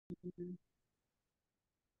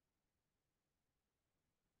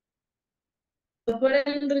Support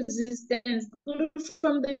and resistance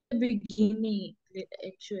from the beginning,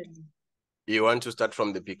 actually. You want to start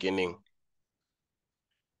from the beginning?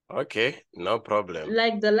 Okay, no problem.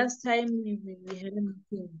 Like the last time we had a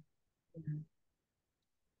meeting.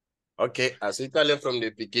 Okay, asiqale from the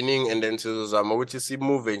beginning and then sizozama ukuthi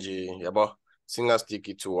simove nje, yabo. Singastick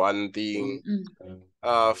it to one thing.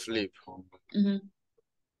 Flip.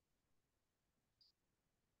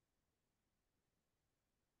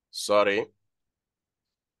 Sorry.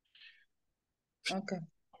 Okay.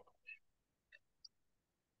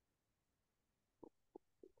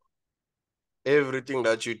 Everything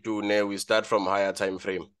that you do now, we start from higher time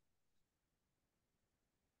frame.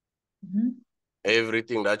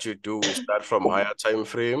 Everything that you do, we start from higher time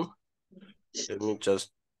frame. Let me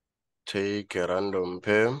just take a random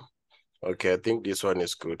pair. Okay, I think this one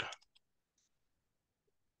is good.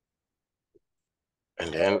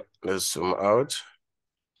 And then let's zoom out.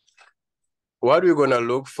 What we're gonna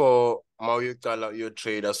look for, your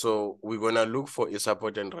trader. So we're gonna look for a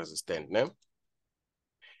support and resistance, ne?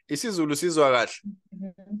 IsiZulu sizwa kahle?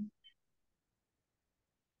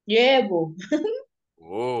 Yebo.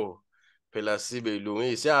 Oh, phela sibe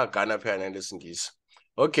ilungisi siyagana phela nalesingisi.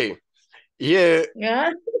 Okay. Yeah.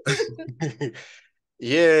 Yeah.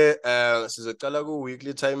 Yeah, sizocala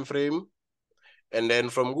ku-weekly time frame. And then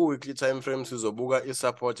from ku-weekly time frame sizobuka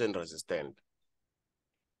i-support and resistance.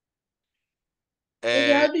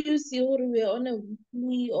 Okay, how do you see whether we're on a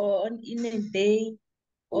weekly or in a day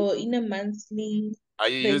or in a monthly? Are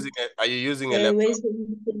you using a laptop? Where's the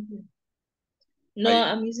indication? No,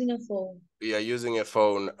 I'm using a phone. We are using a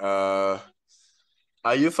phone.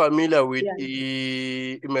 Are you familiar with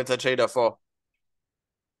MetaTrader 4?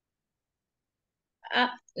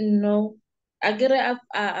 No. I've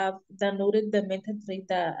downloaded the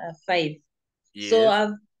MetaTrader 5. Yes. So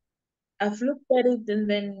I've looked at it and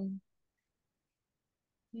then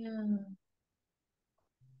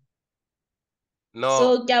No.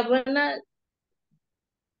 So Gabona.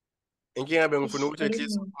 Inkinga bengifuna ukuthi at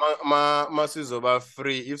least masizoba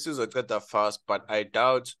free if sizoceda fast, but I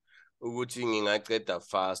doubt ukuthi ngingaceda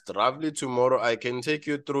fast. Roughly tomorrow I can take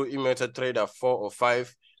you through MetaTrader 4 or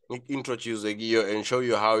 5, introduce kiyo and show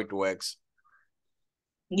you how it works.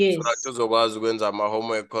 Yes. So that uzokwazi ukwenza my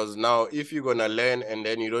homework, because now if you're gonna learn and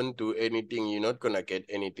then you don't do anything, you're not gonna get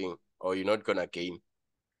anything or you're not gonna gain.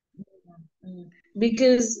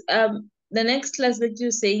 Because the next class that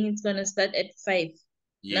you're saying it's gonna start at 5.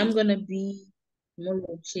 Yes. And I'm gonna be more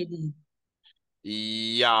load shedding.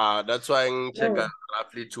 Yeah, that's why I'm checking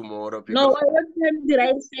roughly tomorrow. No, what time did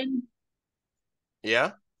I send?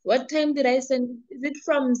 Yeah? What time did I send? Is it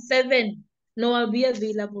from 7? No, I'll be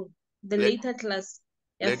available. The later class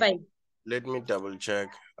at 5. Let me double check.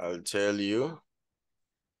 I'll tell you.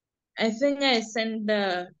 I think I sent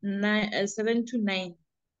the 7 to 9.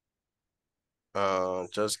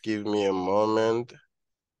 Just give me a moment.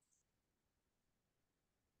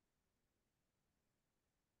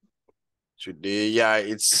 Today, yeah,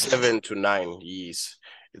 it's 7 to 9. Yes,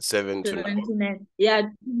 it's 7 to 9. Yeah,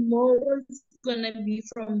 tomorrow it's gonna be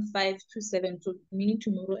from 5 to 7. So meaning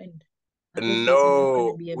tomorrow and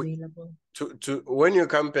no, gonna be available. When you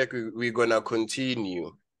come back, we're gonna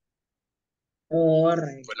continue. All right.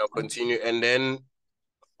 We're gonna continue, and then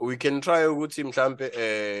we can try ukuthi mhlambe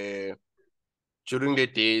during the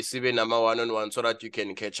day sibe nama one-on-one so that you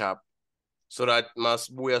can catch up, so that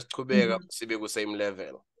masibuya sichubeka sibe ku same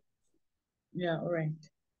level. Yeah, all right.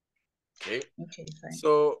 Okay. Okay, fine.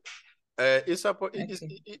 So support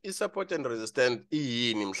and resistance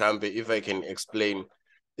iyini mhlambe, if I can explain.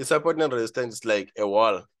 Support and resistance is like a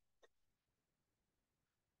wall.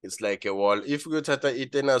 It's like a wall. If you tata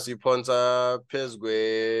itena siponza phezu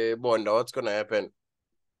kwebonda, what's gonna happen?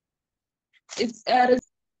 It's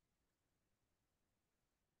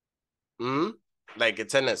like a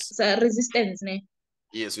tennis. It's a resistance, ne?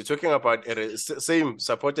 Yes, we're talking about same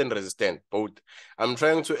support and resistance, both. I'm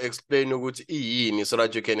trying to explain ukuthi iyini so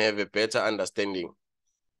that you can have a better understanding.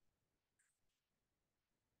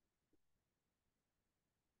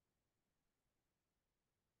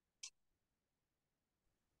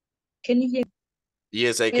 Can you hear?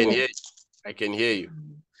 Yes, I can hear you. I can hear you.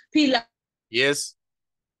 Pila. Yes.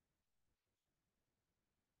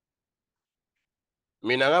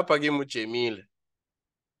 Mina ngapha ngimujemile.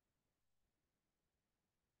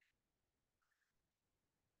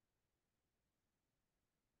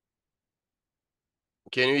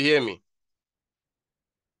 Can you hear me?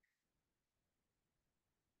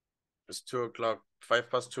 It's 2 o'clock,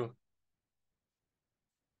 2:05.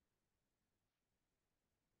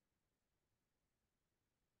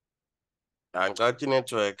 Angicathi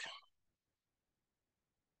network.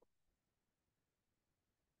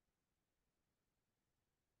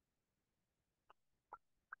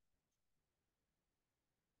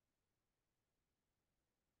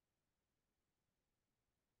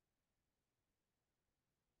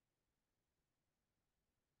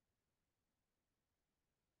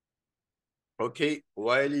 Okay,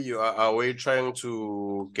 while you are away trying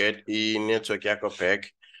to get a network yakho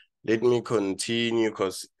back, let me continue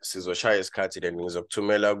because sizoshaya isikhathi then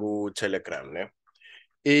ngizokuthumela ku-Telegram ne.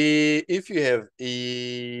 If you have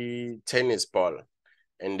a tennis ball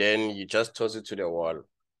and then you just toss it to the wall,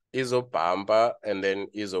 izobhamba and then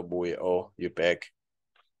izobuya, oh, you back.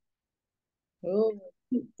 Oh,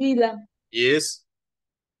 Fila. Yes.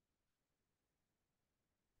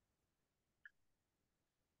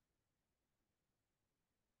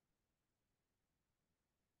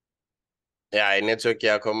 Yeah, network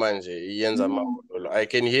yakho manje iyenza amaholo. I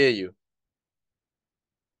can hear you.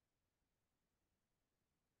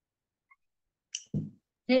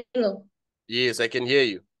 Hello. Yes, I can hear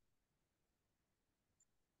you.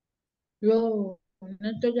 Yo,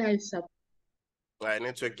 network has up.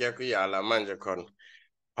 Network yakho iyala manje khona.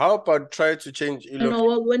 How about try to change You know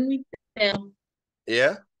what? When we fell,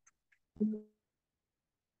 yeah?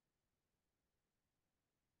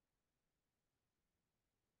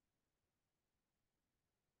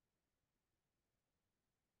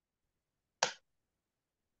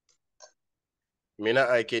 Mina,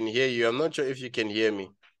 I can hear you. I'm not sure if you can hear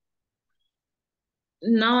me.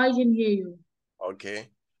 now I can hear you. Okay.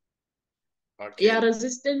 Okay. Yeah,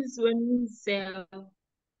 resistance when we sell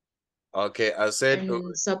Okay, I said,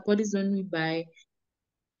 and support is when we buy.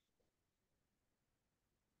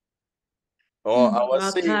 oh, I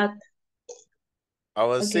was saying, Cut.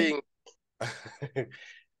 Okay.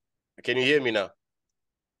 Can you hear me now?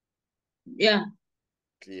 Yeah.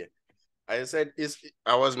 Clear. I said,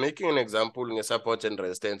 I was making an example in a support and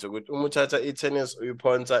resistance. Umutata tennis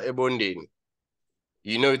uponta ebondeni.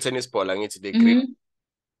 You know tennis ball, and it's the green.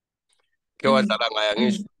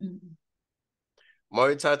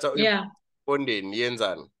 Moitata Yeah. ebondeni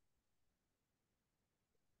yenzani.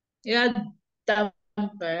 Yeah.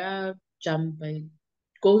 Jump.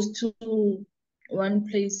 Goes to one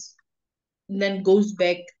place, and then goes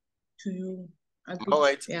back to you.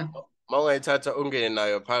 Yeah. Mawayithatha ungene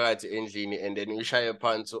nayo phakathi endlini and then uyishaye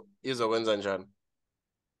phansi izokwenza njani?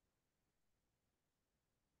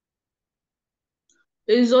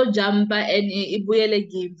 Izojumpa and ibuyele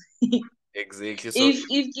game. Exactly. So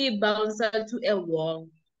if you bounce to a wall.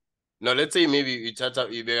 now let's say maybe you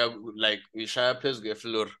like uyishaya phezu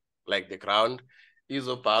kwe-floor, like the ground,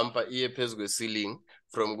 izobhampa iye phezu kwe-ceiling,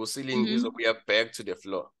 from ku-ceiling izobuya back to the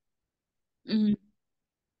floor.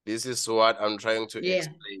 This is what I'm trying to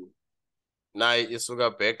explain. Nayi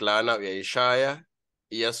isuka back lana uyayishaya,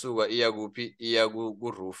 iyasuka iya kuphi, iya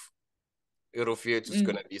ku-roof. I-roof yethu is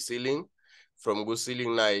gonna be ceiling. From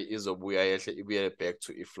ku-ceiling nayi izobuya yehle ibuye back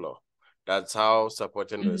to i-floor. That's how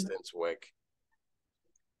support and resistance work.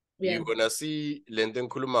 Yeah. You're gonna see lento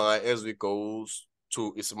engikhuluma as we go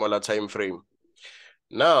to a smaller time frame.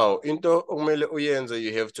 Now, into okumele uyenze,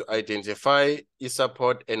 you have to identify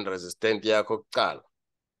i-support and resistance yakho kuqala.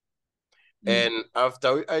 And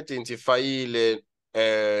after we identify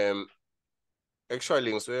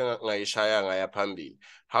actually ngisuke ngayishaya ngaya phambili.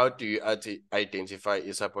 How do you identify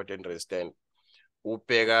i-support and resistance?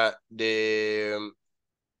 Ubheka the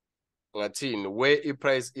ngathini where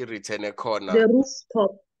i-price i-return corner. The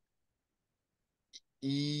rooftop.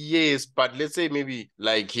 Yes, but let's say maybe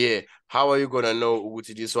like here, how are you gonna know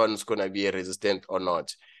ukuthi this one is gonna be a resistant or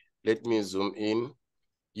not? Let me zoom in.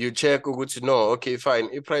 You check ukuthi no, okay, fine.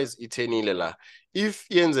 If price ithenile la. If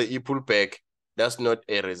yenze i-pull back, that's not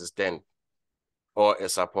a resistant or a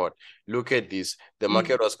support. Look at this. The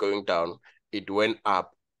market was going down, it went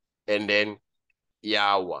up, and then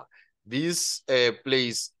yawa. This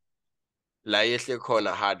place la yehle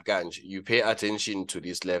khona hard ganj. You pay attention to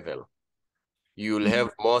this level. You'll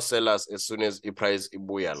have more sellers as soon as the price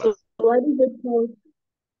ibuyala. So what is it called?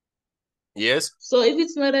 Yes. So if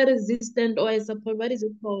it's not a resistance or a support, what is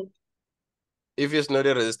it called? If it's not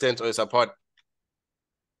a resistance or a support,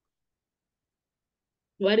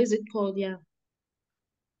 what is it called? Yeah.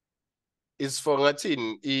 It's for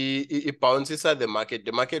ngathini it bounces at the market.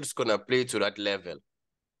 The market is gonna play to that level.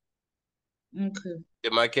 Okay.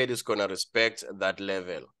 The market is gonna respect that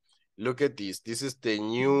level. Look at this. This is the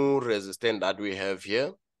new resistance that we have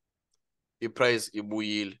here. The price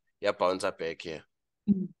ibuyil, ya bounce back here.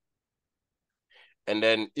 And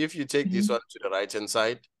then if you take this one to the right hand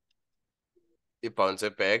side, it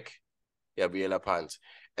bounces back, ya buyela phansi.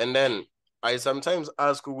 And then I sometimes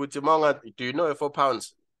ask ukuthi do you know a 4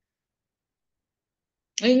 pounds?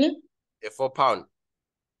 Really? A 4 pound.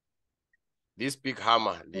 This big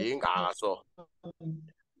hammer.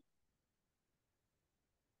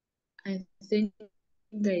 I think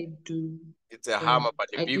I do. It's a hammer, but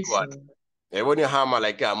the big one. They want a hammer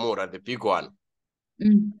like a Amura, the big one.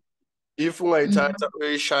 If ungayithatha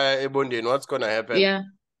ebondeni, what's gonna happen? Yeah.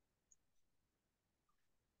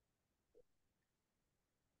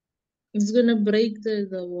 It's gonna break the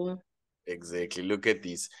wall. Exactly. Look at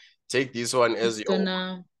this. Take this one as it's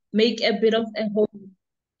gonna make a bit of a hole.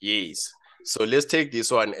 Yes. So let's take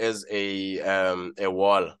this one as a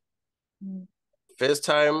wall. First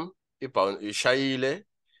time, ishayile,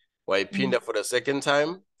 wayiphinda for the second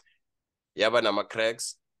time, yaba nama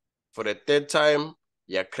cracks. For the third time,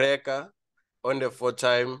 ya cracker. On the fourth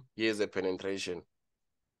time, here's a penetration.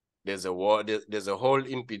 There's a wall, there's a hole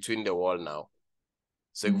in between the wall now.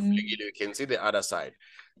 So you can see the other side.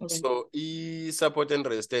 Okay. So support and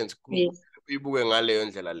resistance, yes.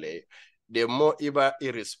 The more iba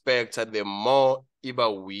irrespect, the more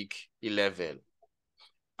iba weak level.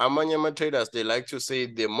 Amanyama traders, they like to say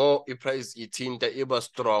the more price itinta iba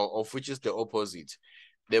strong, of which is the opposite.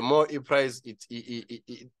 The more price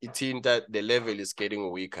itinta, the level is getting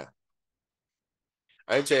weaker.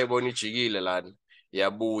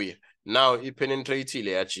 Now it penetrated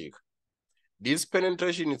yachik. This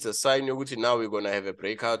penetration is a sign that now we're gonna have a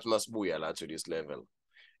breakout must be to this level.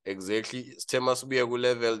 Exactly, must be a good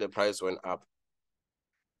level, the price went up.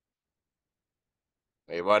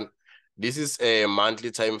 This is a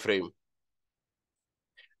monthly time frame.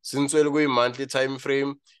 Since we're going monthly time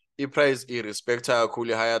frame, the price irrespective of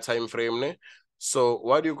a higher time frame. So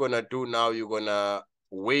what you're gonna do now, you're gonna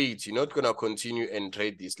wait. You're not gonna continue and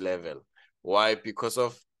trade this level. Why? Because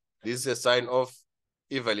of this is a sign of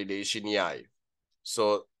invalidation. Yeah.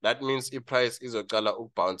 So that means the price is a color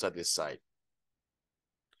bounce at this side.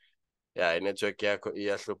 Yeah, network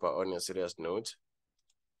on a serious note.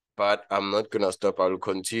 But I'm not gonna stop. I will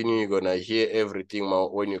continue. You're gonna hear everything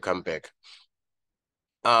more when you come back.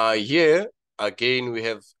 Here again we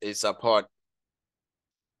have a support.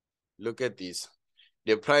 Look at this.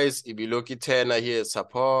 The price, if you look at 10 here,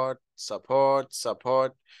 support,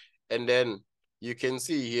 and then you can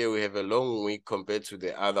see here we have a long wick compared to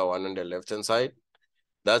the other one on the left hand side.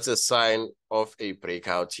 That's a sign of a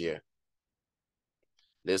breakout here.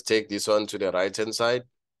 Let's take this one to the right hand side.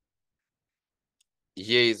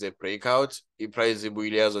 Here is a breakout. The price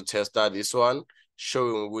will test out this one,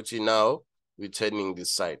 showing which now returning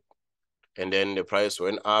this side. And then the price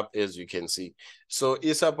went up, as you can see. So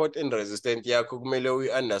support and resistance, yeah, we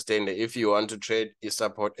understand that if you want to trade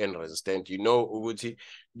support and resistance, you know, Uguti,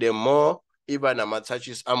 the more even a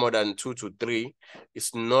touches are more than 2 to 3,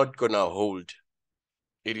 it's not gonna hold.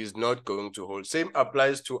 It is not going to hold. Same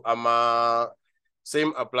applies to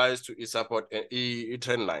support and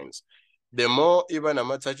trend lines. The more even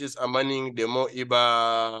a touches are money, the more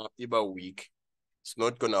iba weak. It's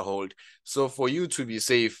not gonna hold. So for you to be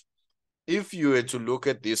safe, if you were to look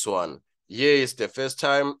at this one, here is the first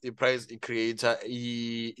time the price creator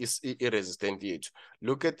is irresistant yet.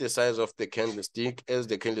 Look at the size of the candlestick. As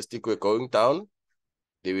the candlestick were going down,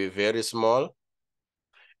 they were very small.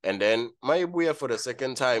 And then my buyer for the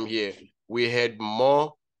second time here, we had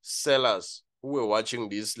more sellers who were watching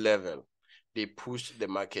this level. They pushed the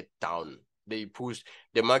market down. The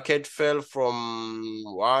market fell from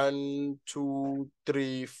 1, 2,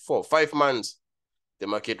 3, 4, 5 months. The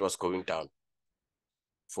market was going down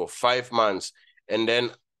for 5 months. And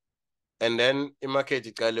then the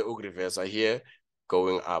market reverse here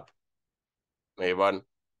going up.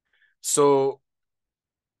 So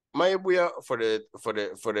my buyer for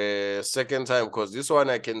the second time, because this one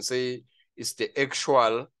I can say is the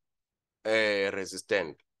actual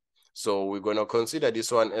resistant. So we're gonna consider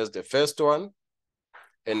this one as the first one,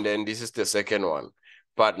 and then this is the second one.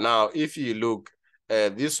 But now if you look,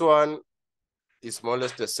 this one is more or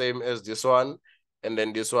less the same as this one, and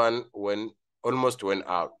then this one almost went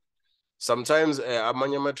out. Sometimes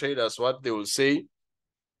Amanyama traders, what they will say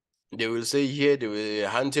here they were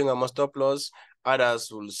hunting a stop loss.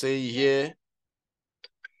 Others will say here,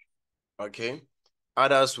 okay.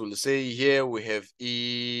 Others will say here we have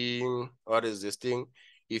what is this thing?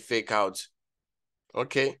 Fake out.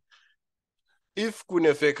 Okay. If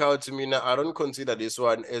kuna fake out, I don't consider this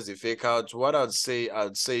one as a fake out. What I'd say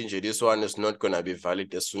this one is not gonna be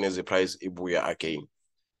valid as soon as the price ibuya again.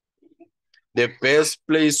 The best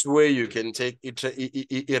place where you can take it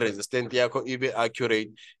resistant be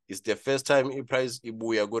accurate is the first time price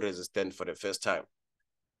ibuya go resistant for the first time.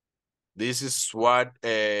 This is what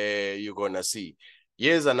you're gonna see.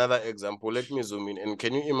 Here's another example. Let me zoom in. And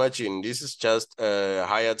can you imagine, this is just a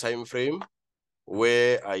higher time frame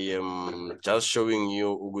where I am just showing you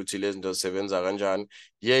ukuthi lezinto zisebenza kanjani.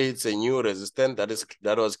 Here it's a new resistance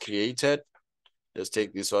that was created. Let's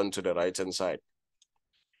take this one to the right hand side.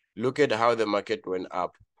 Look at how the market went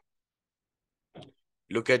up.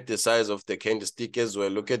 Look at the size of the candlestick as well.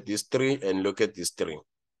 Look at this three and look at this three.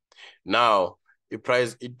 Now, the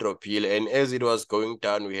price, it dropped here. And as it was going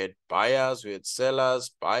down, we had buyers, we had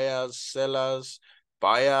sellers, buyers, sellers,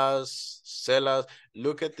 buyers, sellers.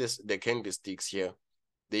 Look at this, the candlesticks here.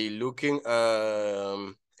 They're looking a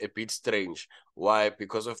bit strange. Why?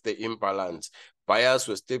 Because of the imbalance. Buyers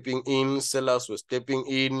were stepping in, sellers were stepping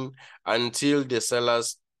in until the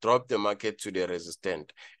sellers dropped the market to the resistance.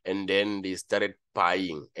 And then they started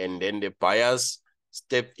buying. And then the buyers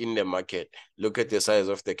stepped in the market. Look at the size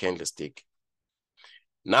of the candlestick.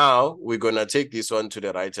 Now, we're going to take this one to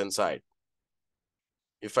the right-hand side.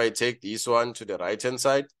 If I take this one to the right-hand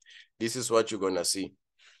side, this is what you're going to see.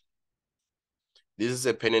 This is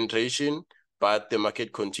a penetration, but the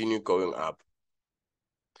market continued going up.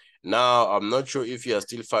 Now, I'm not sure if you are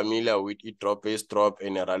still familiar with a drop-based drop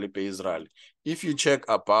and a rally-based rally. If you check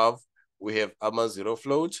above, we have AMA zero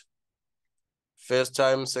float. First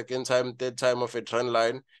time, second time, third time of a trend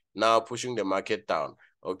line, now pushing the market down.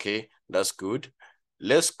 Okay, that's good.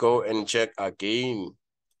 Let's go and check again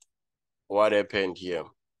what happened here.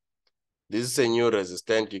 This is a new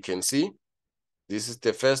resistance, you can see. This is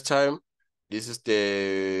the first time. This is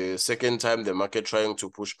the second time the market trying to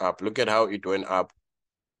push up. Look at how it went up.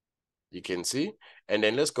 You can see. And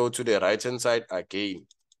then let's go to the right-hand side again.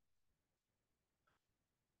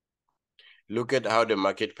 Look at how the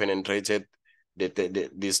market penetrated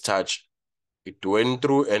this touch. It went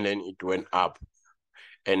through and then it went up.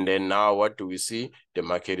 And then now what do we see? The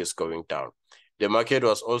market is going down. The market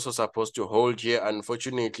was also supposed to hold here.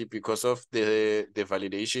 Unfortunately, because of the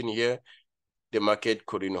validation here, the market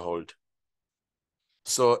couldn't hold.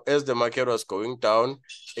 So as the market was going down,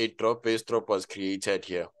 a drop-based drop was created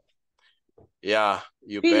here. Yeah,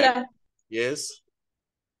 you bet. Yes.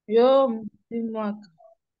 Yo,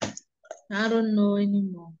 I don't know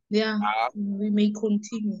anymore. Yeah, we may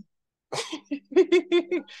continue.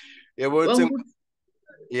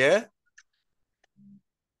 Yeah.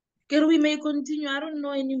 Can we may continue? I don't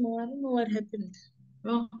know anymore. I don't know what happened.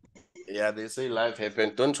 Oh. Yeah, they say life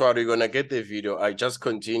happened. Don't worry, you're gonna get the video. I just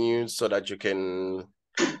continued so that you can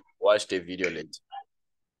watch the video later.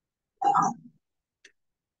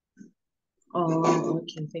 Oh,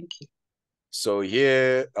 okay, thank you. So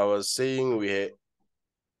here I was saying we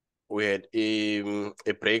had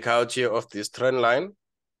a breakout here of this trend line.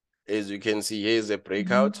 As you can see, here is a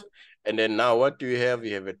breakout. And then now what do you have?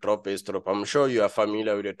 You have a drop-based drop. I'm sure you are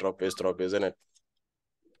familiar with a drop-based drop, isn't it?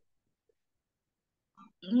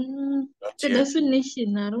 The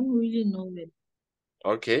definition, I don't really know it.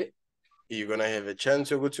 Okay. You're going to have a chance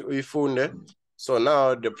to go to Uifunde. So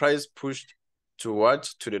now the price pushed to what?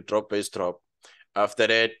 To the drop-based drop. After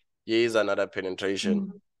that, here is another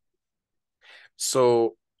penetration.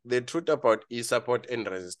 So the truth about support and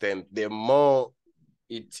resistance, the more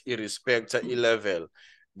it respects a level,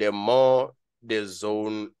 the more the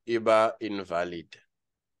zone is invalid.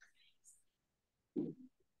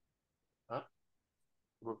 Huh?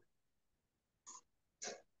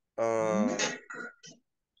 Okay,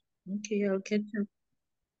 I'll catch up.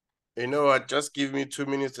 You know what? Just give me 2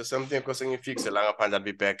 minutes or something because I fix a longer pan. I'll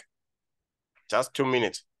be back. Just 2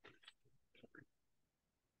 minutes.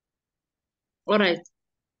 All right.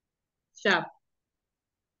 Sharp.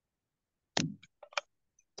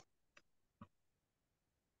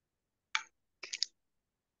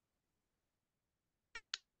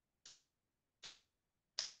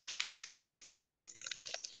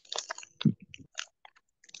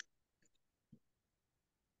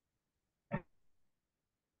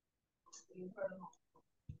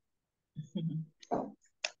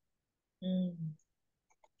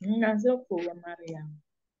 Nazokuwa Maria.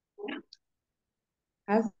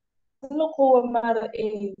 Nazokuwa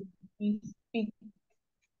Maria.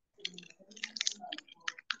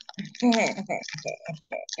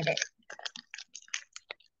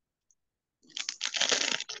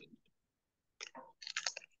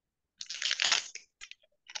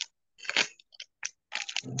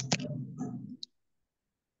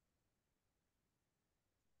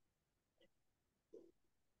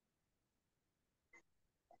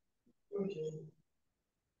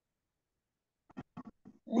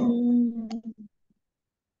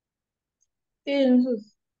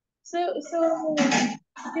 So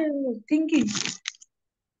thinking.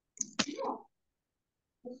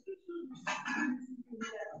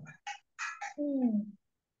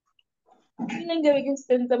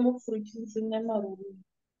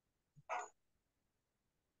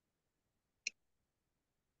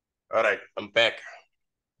 All right, I'm back.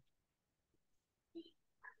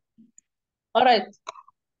 All right.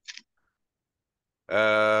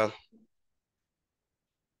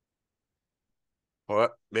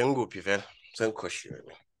 What? Benguphi vela? Sengikhohliwe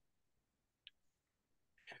mina.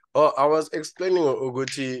 Oh, I was explaining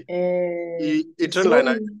ukuthi i-trend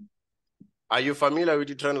line. Are you familiar with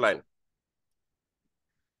the trend line?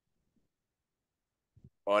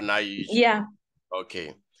 Or now you? Yeah.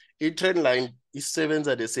 Okay. I-trend line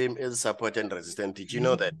isebenza the same as support and resistance. Did you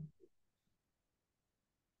know that?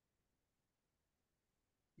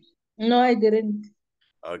 No, I didn't.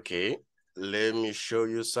 Okay. Let me show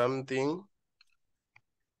you something.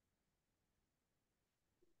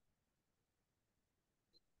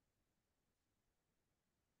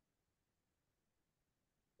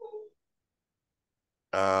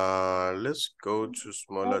 Let's go to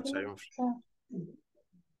smaller time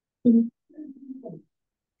frame.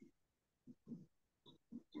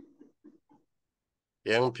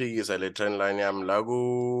 Young pig is a trend line. I'm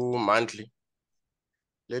lagu monthly.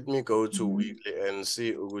 Let me go to weekly and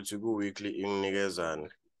see Uguchigu weekly in Nigezan.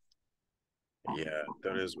 Yeah,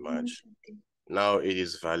 there is much. Now it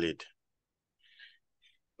is valid.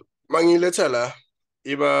 Mangiletala,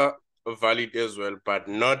 Iba valid as well, but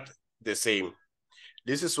not the same.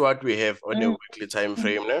 This is what we have on a weekly time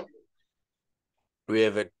frame. Ne? We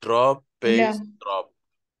have a drop, base, drop.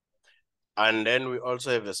 And then we also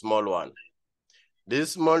have a small one.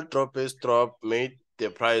 This small drop, base, drop made the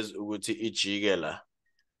price Uguti Ichigela.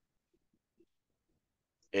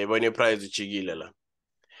 When your price Ichigela.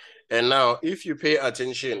 And now, if you pay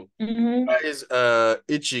attention, price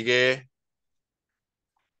Ichige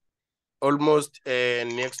almost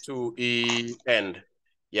next to E end.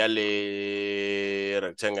 Yale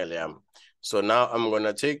rectangle yam. So now I'm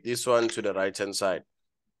gonna take this one to the right hand side.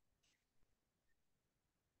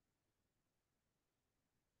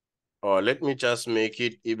 Or let me just make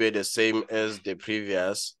it even the same as the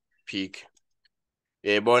previous peak.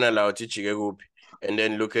 And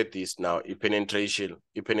then look at this now. Penetratil.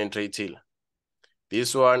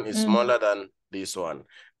 This one is smaller than this one.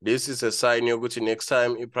 This is a sign you're going to next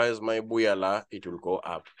time if price my buyala, it will go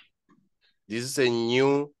up. This is a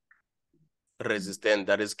new resistance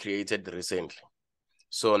that is created recently.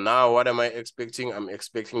 So now what am I expecting? I'm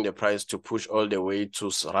expecting the price to push all the way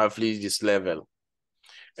to roughly this level.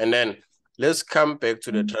 And then let's come back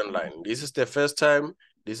to the trend line. This is the first time.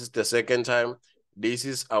 This is the second time. This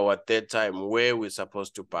is our third time where we're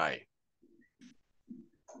supposed to buy.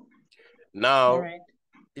 Now,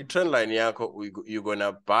 the trend line, you're going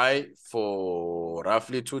to buy for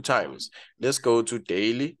roughly 2 times. Let's go to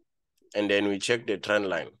daily and then we check the trend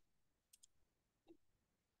line.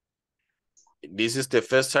 This is the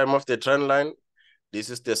first time of the trend line. This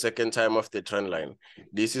is the second time of the trend line.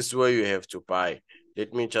 This is where you have to buy.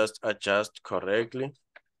 Let me just adjust correctly.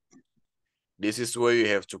 This is where you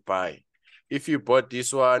have to buy. If you bought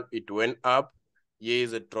this one, it went up. Here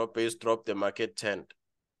is a drop base drop, the market turned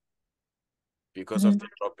because of the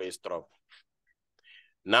drop base drop.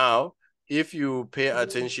 Now, if you pay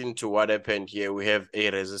attention to what happened here, we have a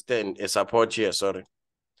resistance, a support here, sorry.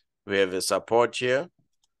 We have a support here.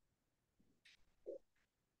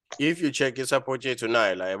 If you check a support here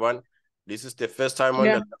tonight, like one, this is the first time on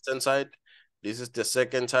the left-hand side. This is the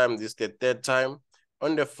second time. This is the third time.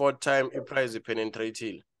 On the fourth time, it price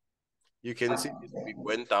penetrated. You can see this week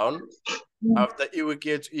went down. After it will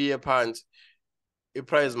get to year pants, it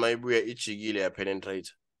price might be a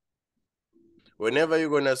penetrate. Whenever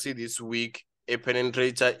you're gonna see this week a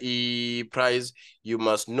penetrator price, you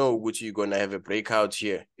must know which you're gonna have a breakout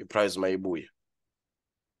here. A price might be.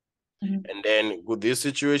 And then with this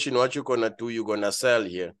situation, what you're gonna do, you're gonna sell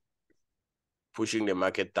here, pushing the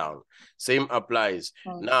market down. Same applies.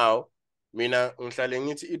 Now, mina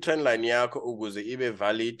ngihlale trend line yakho ukuze ibe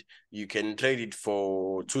valid, you can trade it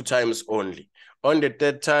for 2 times only. On the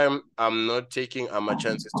third time, I'm not taking my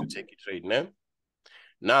chances to take a trade. Ne?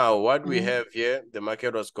 Now, what we have here, the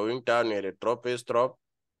market was going down, we had a drop base drop.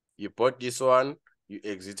 You bought this one, you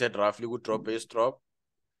exited roughly with drop base drop.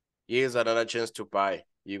 Here's another chance to buy.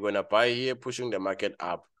 You're gonna buy here, pushing the market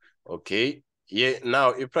up. Okay. Yeah,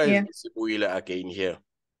 now if price is again here.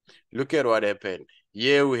 Look at what happened.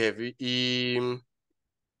 Here we have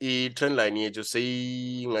trend line here to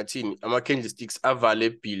say ama candlesticks are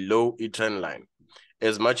below a trend line.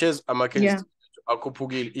 As much as ama candlesticks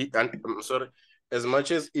I'm sorry, as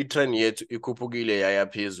much as a trend here to ikupugile yaya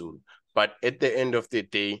phezulu, but at the end of the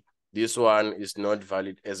day, this one is not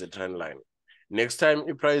valid as a trend line. Next time,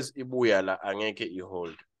 the price ibuya la angeke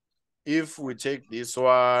hold. if we take this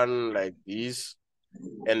one like this,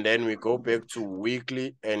 and then we go back to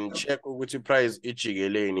weekly and check which price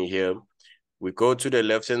ichigeleni here, we go to the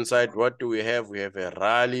left-hand side. What do we have? We have a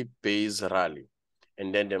rally, base rally,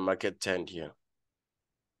 and then the market turned here.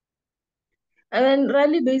 And then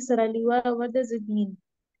rally base rally, what does it mean?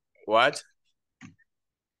 What?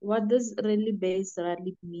 What does rally base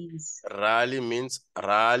rally means? Rally means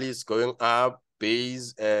rally is going up,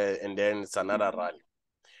 base, and then it's another rally.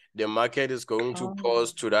 The market is going to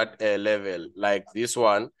pause to that level, like this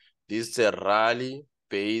one. This is a rally,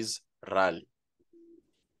 base, rally.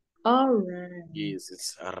 All right. Yes,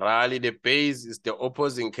 it's a rally. The base is the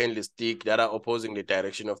opposing candlestick that are opposing the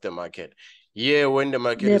direction of the market. Here, when the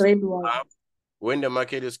market The is red one. up, when the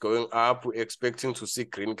market is going up, we're expecting to see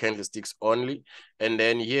green candlesticks only. And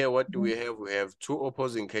then here, what do we have? We have two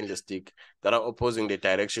opposing candlesticks that are opposing the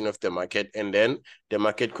direction of the market. And then the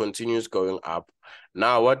market continues going up.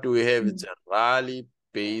 Now, what do we have? It's a rally,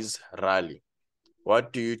 base, rally.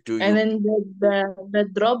 What do you do? And then the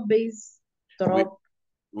drop base drop.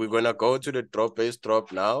 We're going to go to the drop base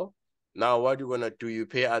drop now. Now, what you're going to do, you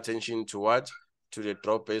pay attention to what? To the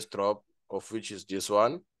drop base drop, of which is this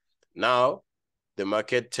one. Now, the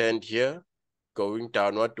market turned here, going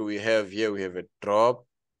down. What do we have here? We have a drop,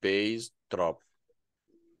 base, drop.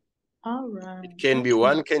 All right. It can be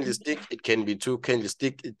one candlestick, it can be two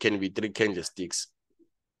candlesticks, it can be three candlesticks.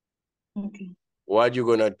 Okay. What you're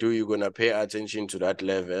going to do, you're going to pay attention to that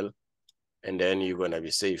level, and then you're going to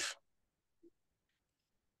be safe.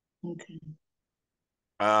 Okay.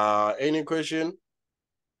 Any question?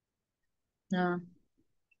 No.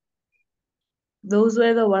 Those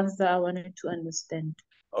were the ones that I wanted to understand.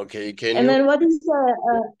 Okay, can and you? then what is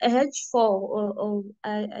a hedge for? Or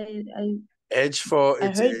Hedge for I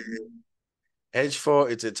it's heard.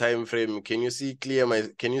 H4, it's a time frame. Can you see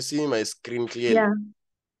my screen clearly? Yeah.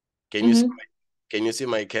 Can you see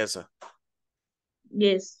my cursor?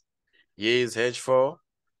 Yes. Here is H4.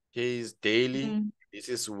 Here is daily. This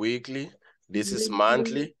is weekly. This is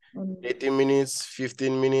monthly. 30 minutes,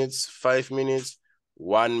 15 minutes, 5 minutes,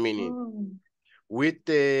 1 minute. With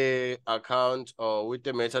the account or with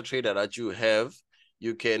the MetaTrader that you have,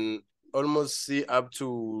 you can almost see up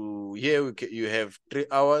to here. You have 3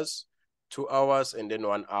 hours, 2 hours, and then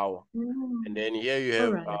 1 hour. And then here you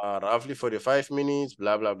have roughly 45 minutes,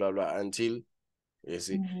 blah, blah, blah, blah, until you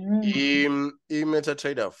see. In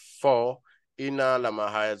MetaTrader 4, in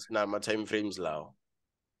lama time frames now.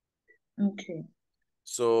 Okay.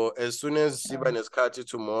 So as soon as Siban is cut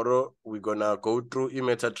tomorrow, we're gonna go through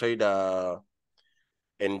MetaTrader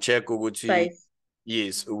and check ukuthi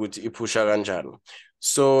yes, ukuthi ipusha kanjani.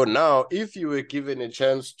 So now, if you were given a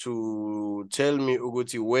chance to tell me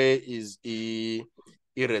ukuthi where is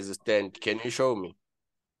resistant, can you show me?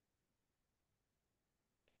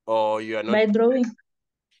 Or you are not? By drawing.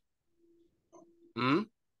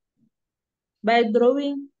 By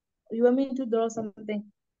drawing? You want me to draw something?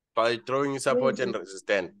 By drawing support and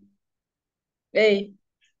resistance. Hey.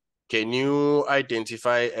 Can you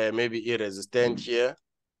identify maybe a resistant here?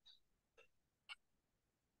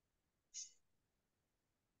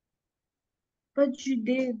 But you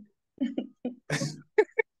did.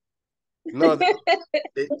 No, there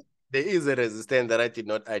is a resistance that I did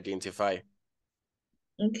not identify.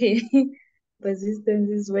 Okay. Resistance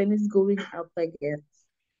is when it's going up, I guess.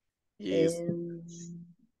 Yes.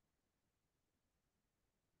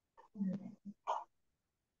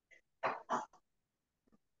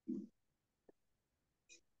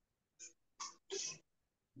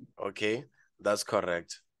 Okay, that's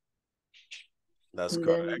correct. That's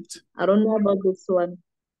correct. I don't know about this one.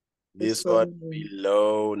 This one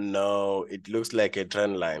below, no, it looks like a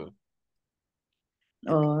trend line.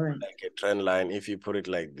 All right. Like a trend line. If you put it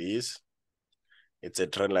like this, it's a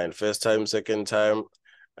trend line. First time, second time.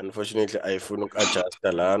 Unfortunately, I couldn't adjust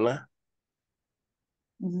the lana.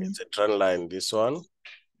 It's a trend line. This one,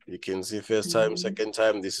 you can see first time, second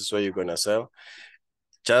time. This is where you're gonna sell.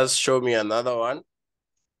 Just show me another one.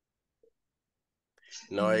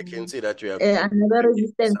 Now I can see that you have another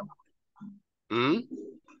resistance.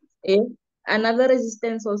 Another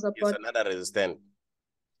resistance or support. Yes, another resistance.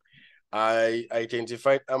 I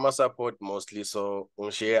identified AMA support mostly, so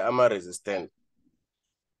share AMA resistant.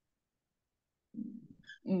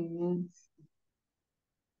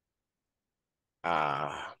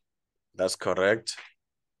 That's correct.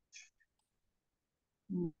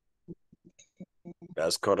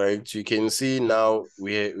 That's correct. You can see now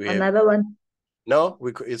we have another one. No,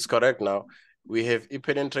 it's correct now. We have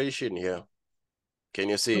penetration here. Can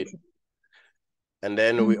you see it? And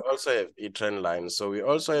then we also have a trend line. So we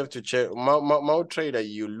also have to check. Trader,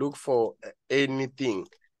 you look for anything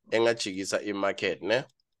engajikisa i-market, ne?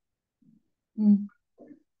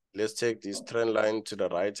 Let's take this trend line to the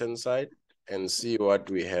right-hand side and see what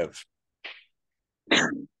we have.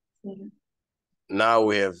 Now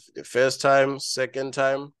we have the first time, second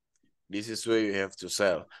time. This is where you have to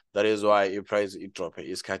sell. That is why a price drop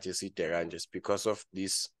is just because of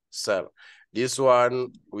this sell. This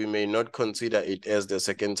one, we may not consider it as the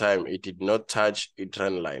second time. It did not touch a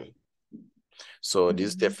trend line. So this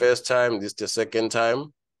is the first time, this is the second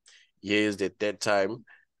time. Here is the third time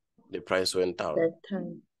the price went down. Third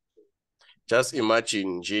time. Just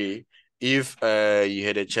imagine, G, if you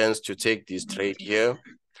had a chance to take this trade here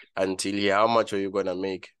until here, how much are you gonna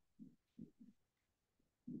make?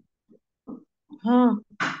 Huh.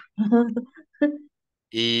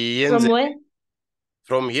 From where?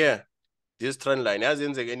 From here, this trend line, as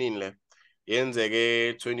in the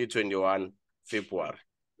 2021 February.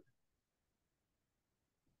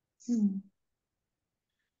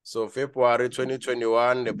 So February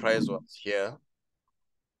 2021, the price was here.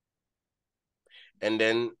 And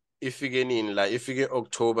then if you get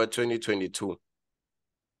October 2022.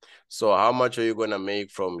 So how much are you gonna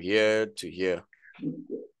make from here to here?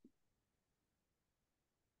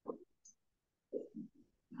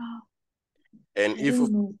 And I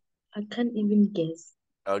don't know. I can't even guess.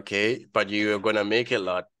 Okay, but you're gonna make a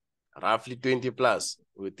lot, roughly 20 plus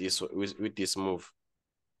with this move.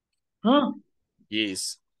 Huh?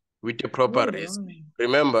 Yes, with the proper risk. Wow.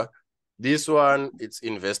 Remember, this one it's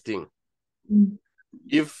investing.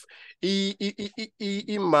 If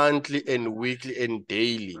monthly and weekly and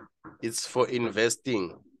daily, it's for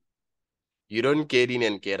investing. You don't get in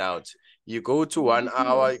and get out. You go to 1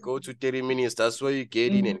 hour, you go to 30 minutes. That's where you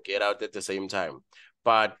get in and get out at the same time.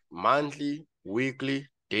 But monthly, weekly,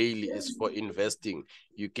 daily is for investing.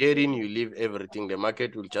 You get in, you leave everything. The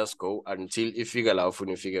market will just go until you figure out when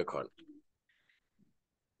you figure con.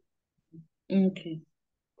 Okay.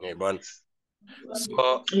 Yeah, but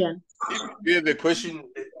so yeah. If you have a question,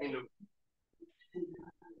 let me know.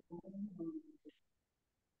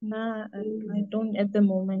 Nah, I don't at the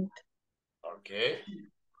moment. Okay.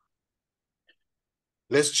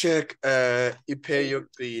 Let's check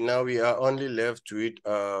Ipe. Now we are only left with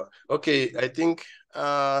okay, I think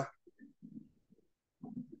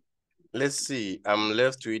let's see. I'm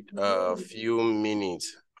left with a few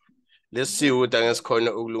minutes. Let's see what I'm going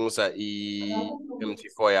to ukulungisa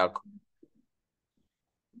MT4 yakho.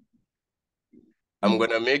 I'm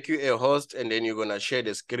gonna make you a host and then you're gonna share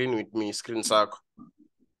the screen with me, screen circle.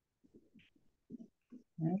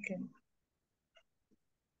 Okay.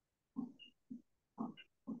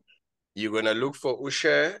 You're gonna look for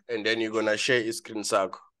share and then you're gonna share a screen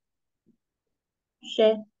circle.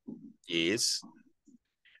 Share. Yes.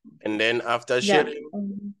 And then after sharing,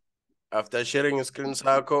 after sharing a screen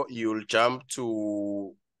circle, you'll jump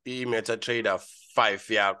to MetaTrader 5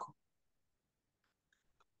 yakho.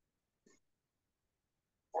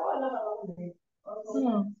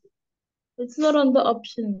 It's not on the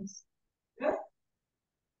options.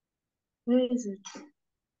 Where is it?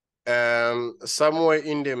 Somewhere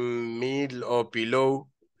in the middle or below,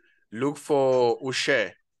 look for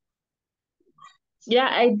share. Yeah,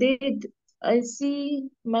 I did. I see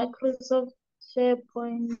Microsoft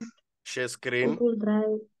SharePoint. Share screen. Google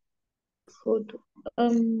Drive. Photo.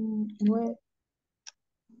 Where?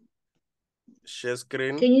 Share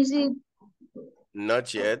screen. Can you see?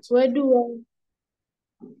 Not yet. Where do I?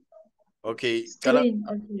 Okay. Screen.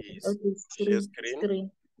 Okay. Yes. Okay. Share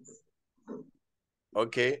screen.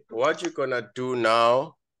 Okay. What you're gonna do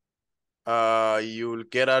now? You'll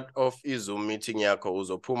get out of a Zoom meeting yakho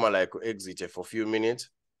uzophuma like exit for a few minutes.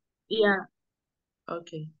 Yeah.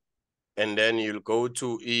 Okay. And then you'll go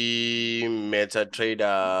to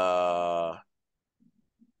MetaTrader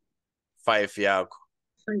 5 yakho.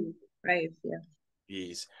 5, yeah.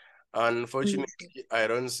 Yes. Unfortunately, I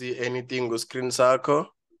don't see anything with screen circle.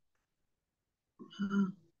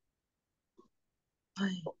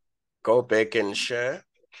 Go back and share.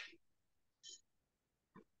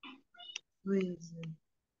 Where is it?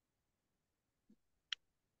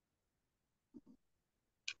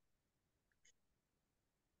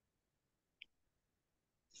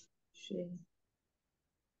 Share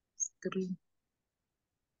screen.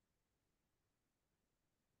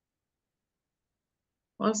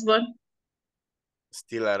 What's what?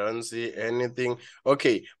 Still, I don't see anything.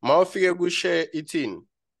 Okay, Maufike go share it in.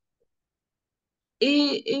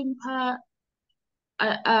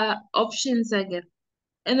 Options again.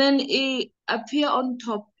 And then it appear on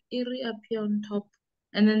top. It reappear on top.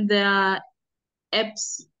 And then there are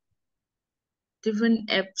apps. Different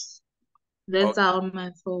apps. That's on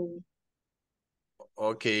my phone.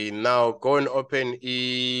 Okay, now go and open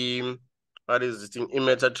what is this thing?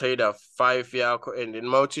 MetaTrader 5 yakho, and in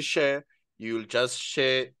multi-share, you'll just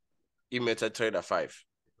share MetaTrader 5.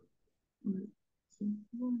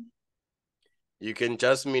 You can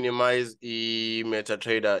just minimize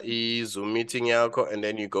MetaTrader Zoom meeting yakho, and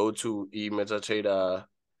then you go to MetaTrader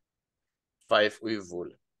 5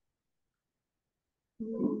 uyivule.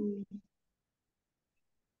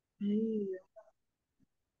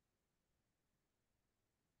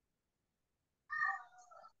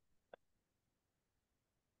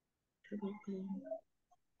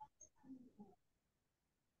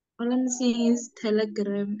 All I'm seeing is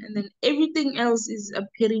Telegram, and then everything else is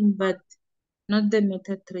appearing, but not the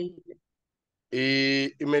MetaTrader.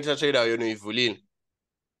 MetaTrader yona uyivulile?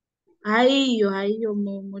 Hayiyo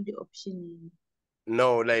mo the option.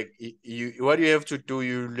 No, like what you have to do,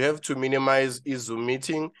 you have to minimize Zoom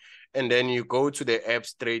meeting, and then you go to the app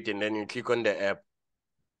straight, and then you click on the app.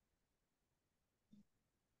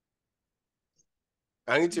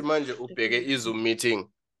 Angithi manje ubheke Zoom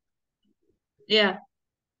meeting. Yeah.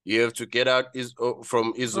 You have to get out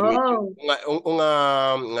from Zoom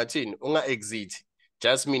Oh. meeting. Unga exit.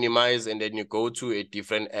 Just minimize, and then you go to a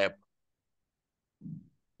different app.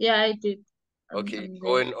 Yeah, I did. Okay, I'm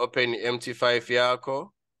go there. and open MT5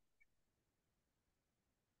 yakho.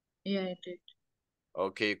 Yeah, I did.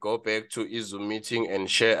 Okay, go back to Zoom meeting and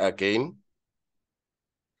share again.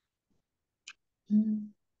 How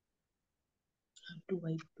do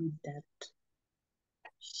I do that?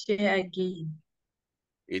 Share again.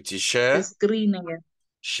 It is share. The screen again.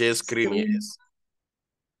 Share screen, yes.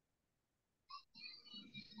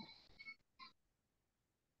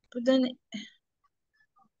 But then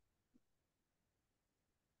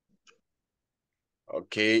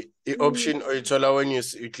okay, the option or it's all when you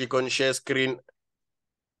click on share screen.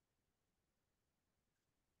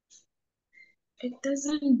 it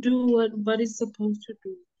doesn't do what it's supposed to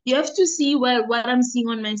do. You have to see what I'm seeing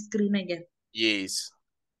on my screen again. Yes.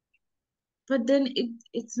 But then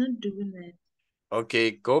it's not doing that.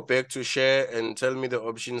 Okay, go back to share and tell me the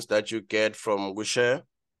options that you get from share.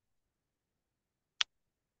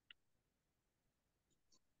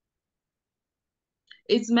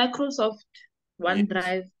 It's Microsoft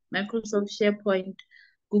OneDrive, Microsoft SharePoint,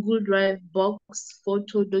 Google Drive, Box,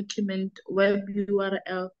 Photo, Document, Web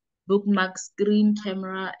URL, Bookmark, Screen,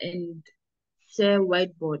 Camera, and Share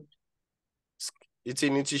Whiteboard. It's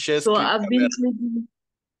in share So screen. I've been clicking.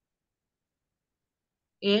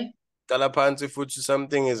 Yeah. Kalapansi futhi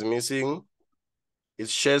something is missing.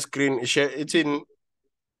 It's share screen. Share it's in.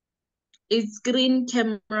 It's Screen,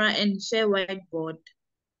 Camera, and Share Whiteboard.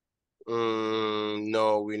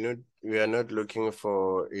 No, we are not looking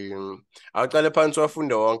for awuqale phansi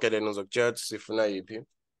wafunde wonke then uzokutshela ukuthi sifuna yiphi.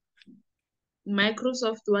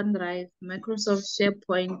 Microsoft OneDrive, Microsoft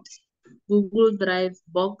SharePoint, Google Drive,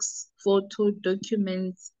 Box, Photo,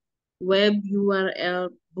 Documents, Web URL,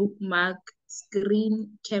 Bookmark,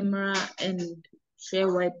 Screen, Camera, and Share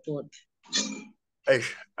Whiteboard.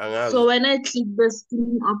 So when I click the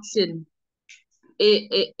screen option,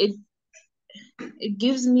 it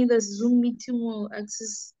gives me the Zoom meeting or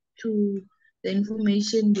access to the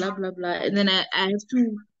information, blah blah blah, and then I have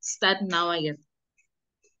to start now again.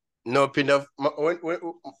 No, Pinda.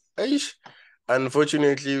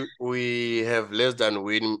 Unfortunately, we have less than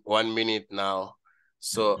 1 minute now.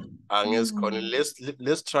 So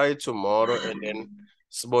let's try tomorrow, and then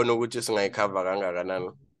sibone ukuthi singayicover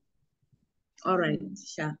kangakanani. All right,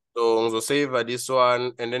 sure. So save this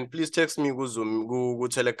one, and then please text me go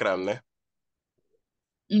Telegram, ne?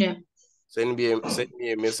 Yeah. Send me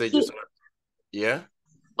a message. So, yeah.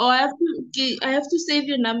 Oh, I have to save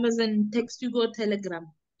your numbers and text you go Telegram.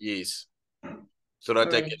 Yes. So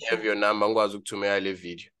that I can have your number. I'm going to make a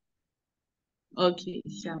video. Okay,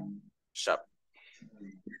 sure. Sharp.